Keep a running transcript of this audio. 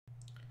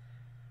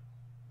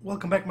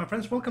Welcome back, my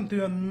friends. Welcome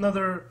to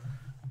another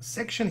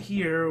section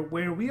here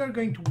where we are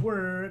going to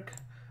work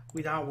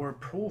with our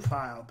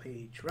profile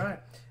page, right?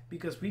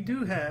 Because we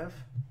do have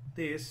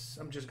this,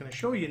 I'm just going to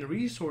show you in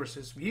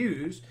resources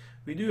views,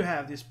 we do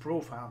have this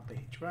profile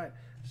page, right?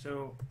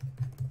 So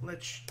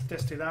let's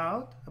test it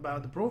out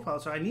about the profile.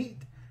 So I need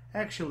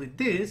actually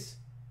this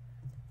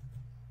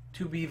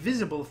to be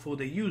visible for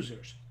the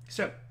users.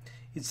 So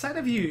inside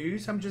of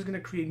views, I'm just going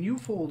to create a new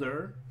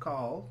folder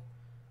called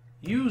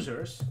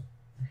users.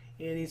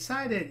 And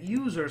inside that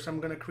users, I'm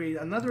going to create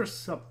another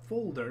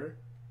subfolder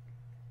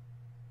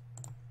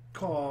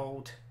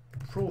called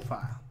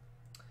profile.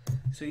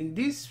 So in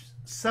this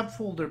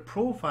subfolder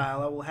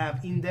profile, I will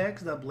have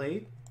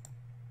index.blade.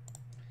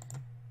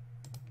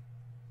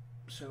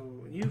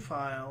 So new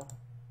file.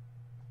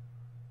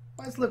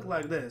 Let's look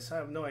like this. I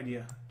have no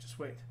idea. Just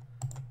wait.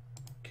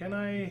 Can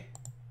I?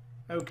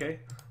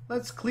 Okay.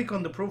 Let's click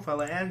on the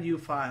profile and new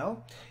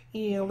file.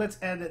 And let's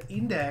add an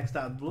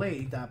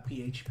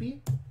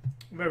index.blade.php.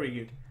 Very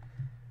good.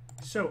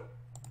 So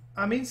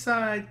I'm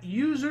inside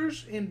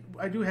users and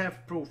I do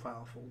have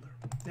profile folder.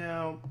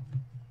 Now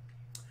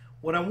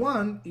what I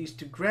want is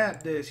to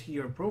grab this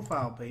here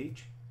profile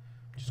page.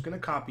 I'm just gonna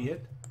copy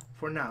it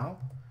for now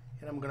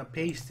and I'm gonna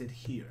paste it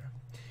here.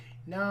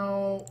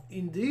 Now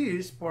in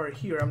this part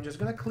here I'm just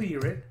gonna clear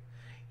it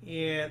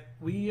and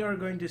we are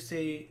going to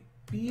say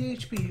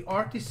PHP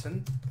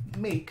artisan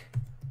make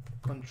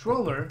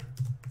controller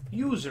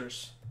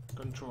users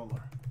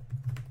controller.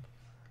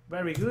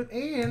 Very good,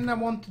 and I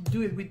want to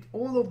do it with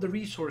all of the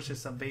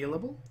resources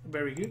available.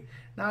 Very good.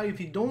 Now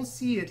if you don't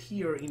see it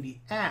here in the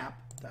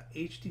app, the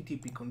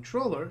HTTP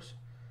controllers,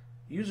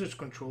 users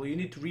controller, you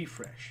need to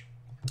refresh.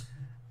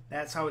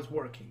 That's how it's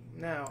working.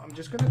 Now I'm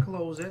just gonna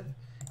close it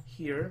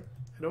here.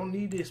 I don't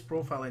need this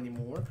profile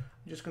anymore.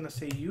 I'm just gonna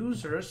say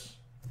users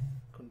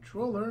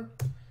controller.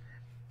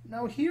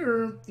 Now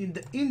here in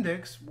the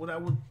index, what I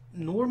would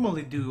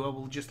normally do, I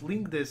will just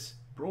link this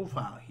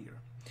profile here.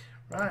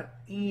 Right,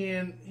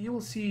 and you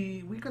will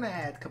see we're gonna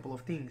add a couple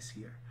of things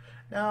here.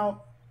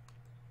 Now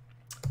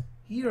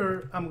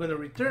here I'm gonna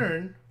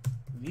return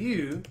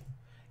view,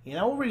 and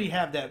I already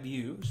have that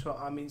view, so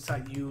I'm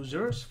inside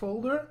users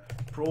folder,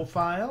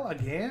 profile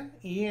again,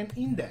 and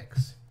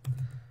index.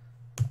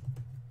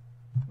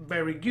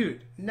 Very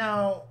good.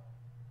 Now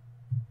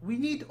we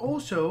need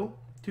also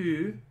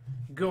to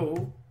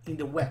go in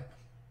the web,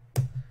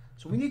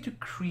 so we need to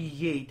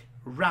create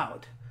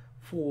route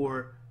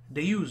for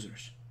the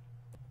users.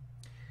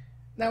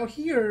 Now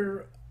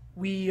here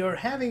we are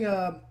having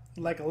a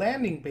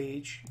landing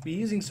page. We're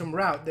using some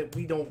route that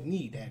we don't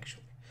need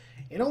actually,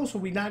 and also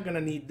we're not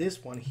gonna need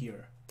this one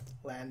here,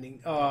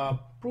 landing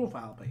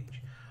profile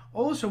page.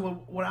 Also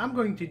what I'm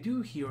going to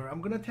do here,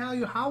 I'm gonna tell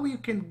you how you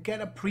can get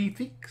a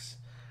prefix.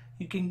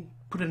 You can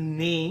put a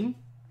name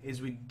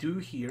as we do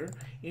here,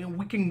 and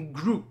we can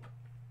group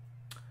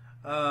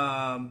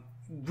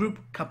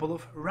couple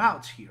of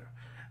routes here,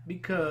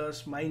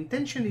 because my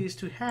intention is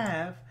to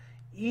have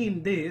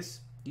in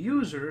this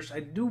users, I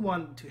do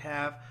want to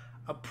have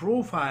a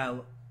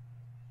profile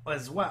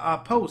as well,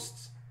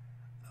 posts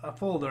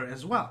folder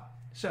as well.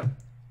 So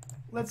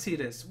let's see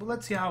this. Well,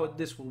 let's see how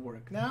this will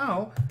work.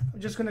 Now I'm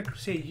just gonna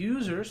say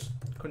users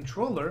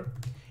controller,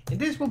 and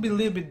this will be a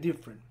little bit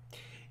different.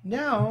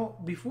 Now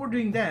before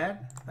doing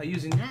that, I'm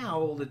using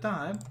now all the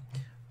time.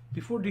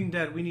 Before doing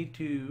that, we need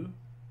to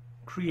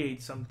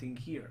create something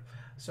here.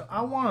 So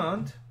I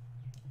want,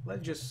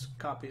 let's just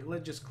copy it,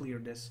 let's just clear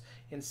this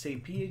and say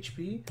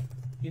PHP.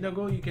 You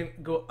can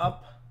go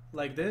up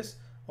like this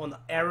on the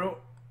arrow,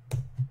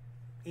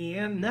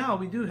 and now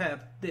we do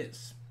have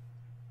this.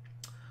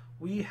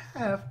 We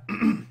have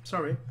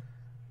sorry,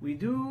 we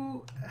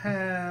do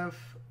have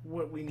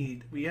what we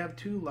need. We have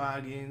two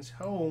logins,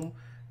 home,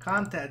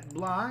 contact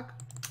block,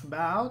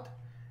 about.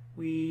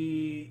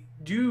 We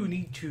do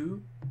need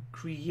to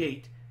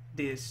create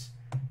this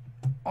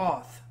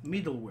auth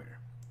middleware,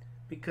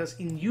 because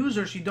in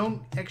users you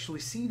don't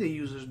actually see the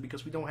users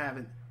because we don't have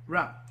it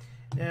route.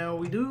 Now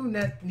we do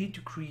not need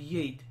to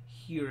create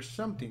here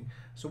something.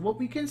 So what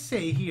we can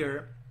say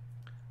here,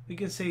 we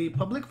can say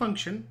public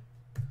function.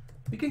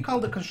 We can call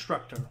the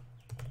constructor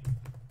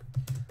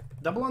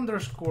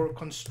 __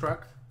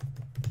 construct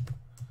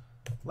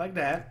like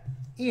that,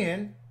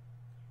 and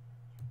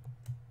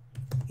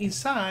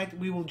inside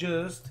we will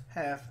just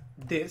have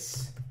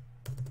this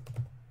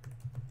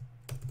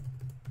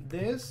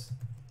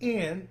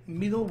and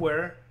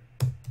middleware.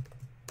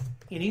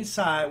 And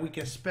inside we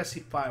can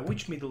specify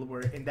which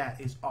middleware, and that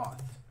is auth.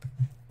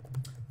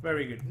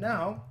 Very good.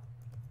 Now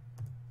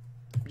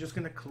I'm just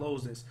gonna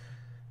close this.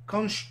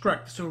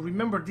 Construct. So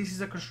remember, this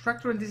is a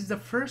constructor and this is the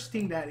first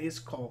thing that is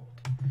called.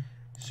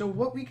 So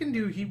what we can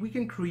do here, we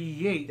can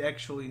create,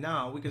 actually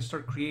now we can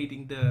start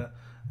creating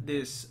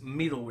this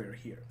middleware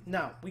here.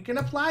 Now we can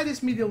apply this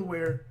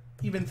middleware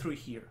even through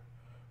here.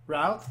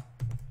 Route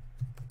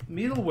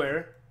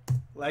middleware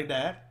like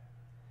that,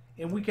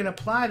 and we can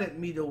apply that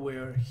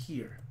middleware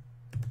here.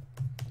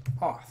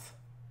 Auth,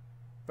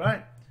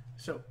 right?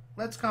 So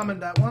let's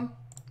comment that one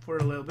for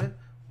a little bit.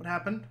 What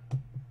happened?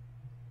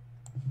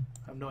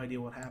 have no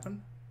idea what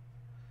happened.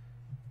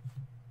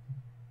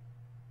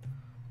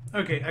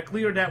 Okay, I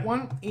cleared that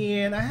one,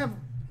 and I have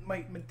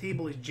my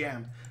table is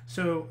jammed,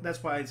 so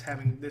that's why it's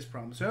having this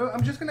problem. So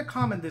I'm just gonna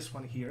comment this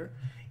one here,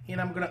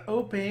 and I'm gonna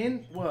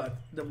open what?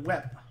 The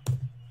web.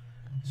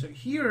 So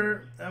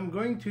here I'm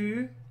going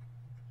to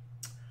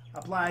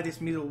apply this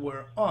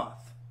middleware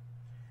auth.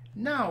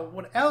 Now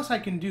what else I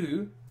can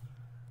do,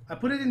 I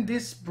put it in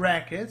this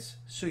brackets,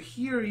 so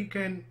here you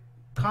can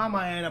comma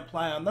and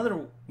apply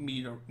another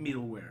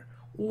middleware,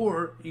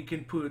 or you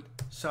can put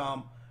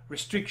some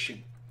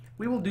restriction.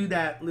 We will do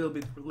that a little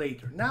bit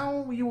later.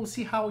 Now you will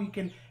see how you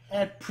can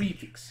add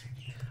prefix.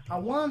 I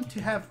want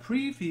to have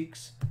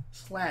prefix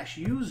 /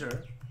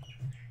 user,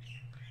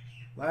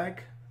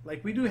 like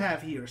we do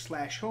have here,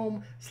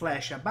 /home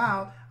 /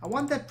 about. I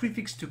want that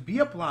prefix to be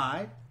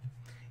applied,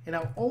 and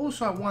I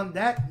want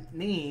that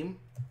name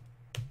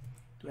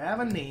to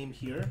have a name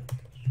here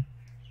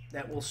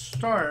that will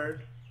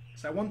start.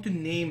 So I want to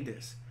name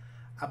this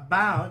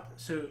about.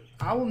 So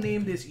I will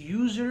name this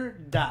user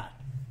dot.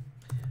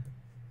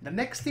 The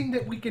next thing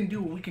that we can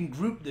do, we can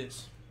group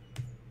this.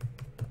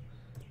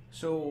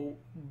 So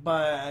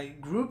by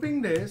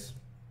grouping this,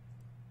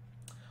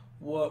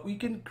 what we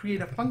can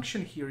create a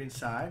function here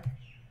inside,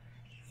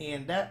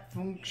 and that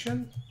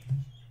function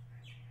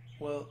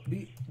will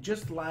be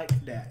just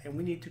like that, and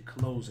we need to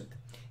close it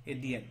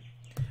at the end.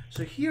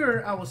 So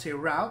here I will say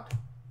route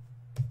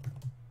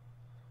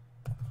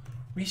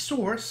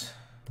resource,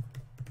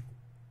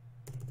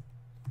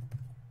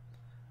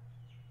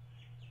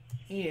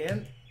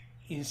 and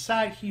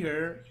inside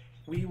here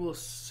we will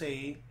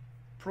say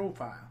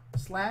profile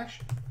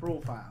 /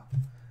 profile,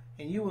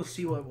 and you will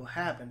see what will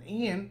happen.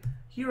 And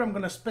here I'm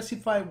going to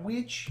specify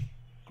which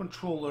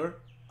controller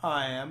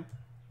I am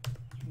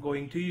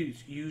going to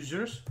use.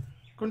 Users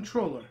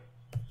controller.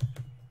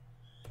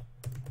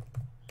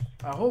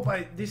 I hope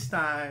this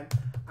time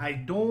I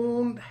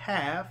don't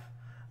have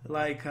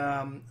like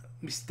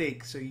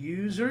mistake. So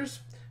users,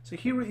 so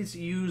here is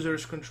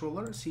users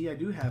controller. See, I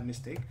do have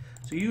mistake.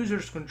 So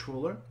users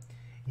controller,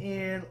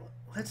 and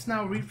let's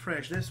now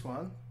refresh this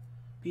one.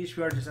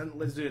 PHP Artisan,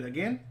 let's do it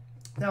again.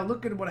 Now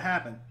look at what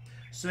happened.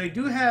 So I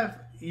do have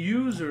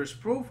users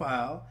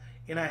profile,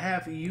 and I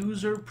have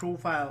user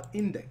profile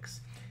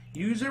index.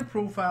 User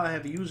profile, I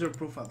have user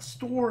profile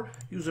store,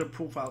 user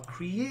profile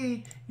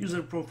create,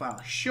 user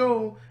profile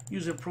show,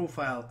 user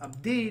profile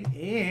update,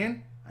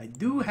 and I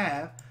do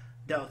have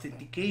the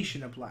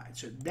authentication applied.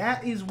 So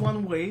that is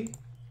one way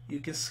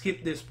you can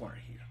skip this part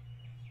here.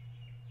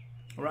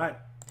 Alright,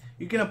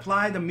 you can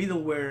apply the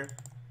middleware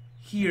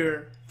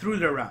here through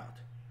the route.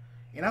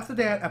 And after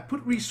that, I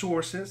put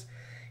resources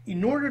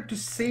in order to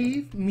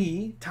save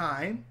me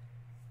time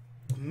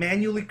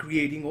manually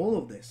creating all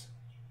of this.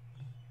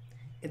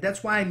 And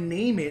that's why I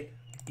name it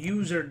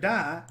user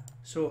dot,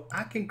 so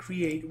I can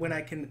create when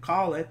I can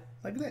call it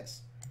like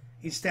this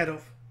instead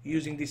of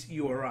using this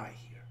URI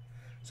here.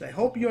 So I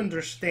hope you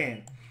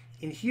understand.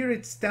 In here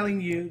it's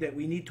telling you that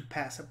we need to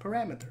pass a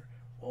parameter,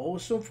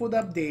 also for the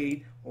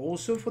update,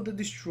 also for the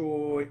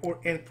destroy,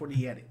 and for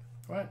the edit.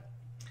 Right?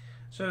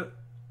 So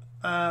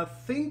I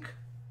think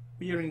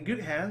we are in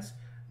good hands.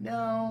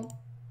 Now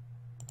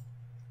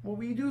what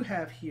we do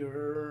have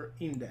here,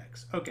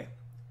 index. Okay,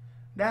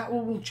 that we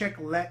will check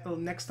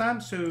next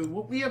time. So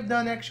what we have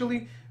done,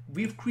 actually,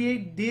 we've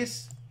created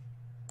this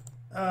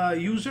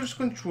users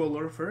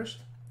controller first.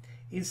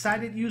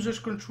 Inside it users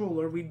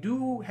controller, we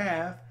do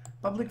have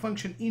public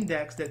function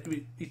index that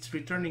it's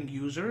returning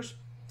users.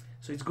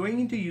 So it's going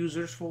into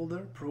users folder,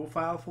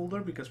 profile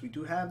folder, because we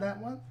do have that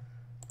one.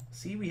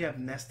 See, we have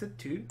nested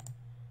too.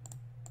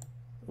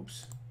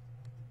 Oops.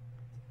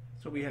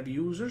 So we have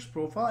users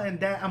profile, and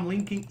that I'm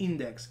linking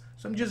index.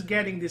 So I'm just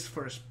getting this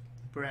first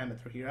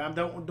parameter here. I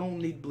don't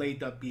need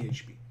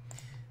blade.php.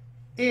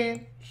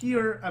 And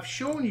here I've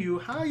shown you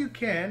how you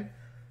can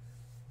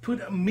put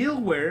a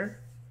middleware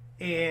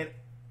and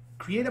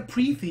create a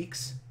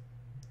prefix,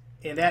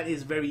 and that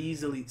is very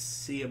easily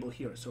seeable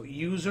here. So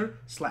user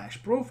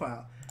 /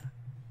 profile,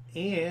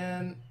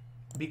 and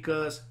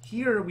because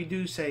here we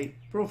do say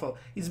profile,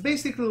 it's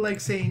basically like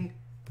saying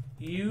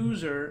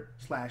user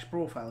 /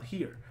 profile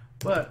here,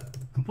 but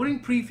I'm putting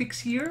prefix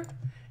here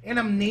and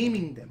I'm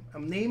naming them.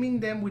 I'm naming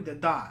them with the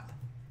dot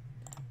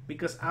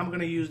because I'm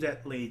gonna use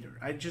that later.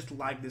 I just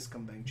like this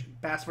convention.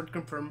 Password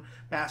confirm,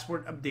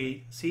 password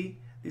update. See,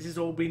 this is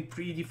all been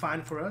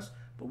predefined for us,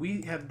 but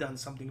we have done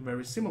something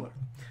very similar.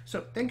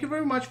 So thank you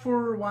very much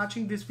for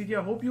watching this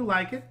video. I hope you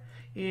like it,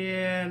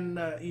 and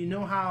you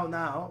know how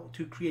now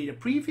to create a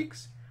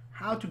prefix,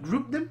 how to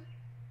group them,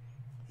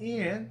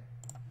 and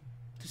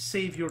to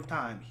save your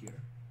time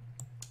here.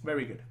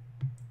 Very good.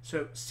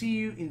 So see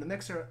you in the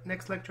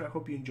next lecture. I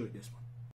hope you enjoyed this one.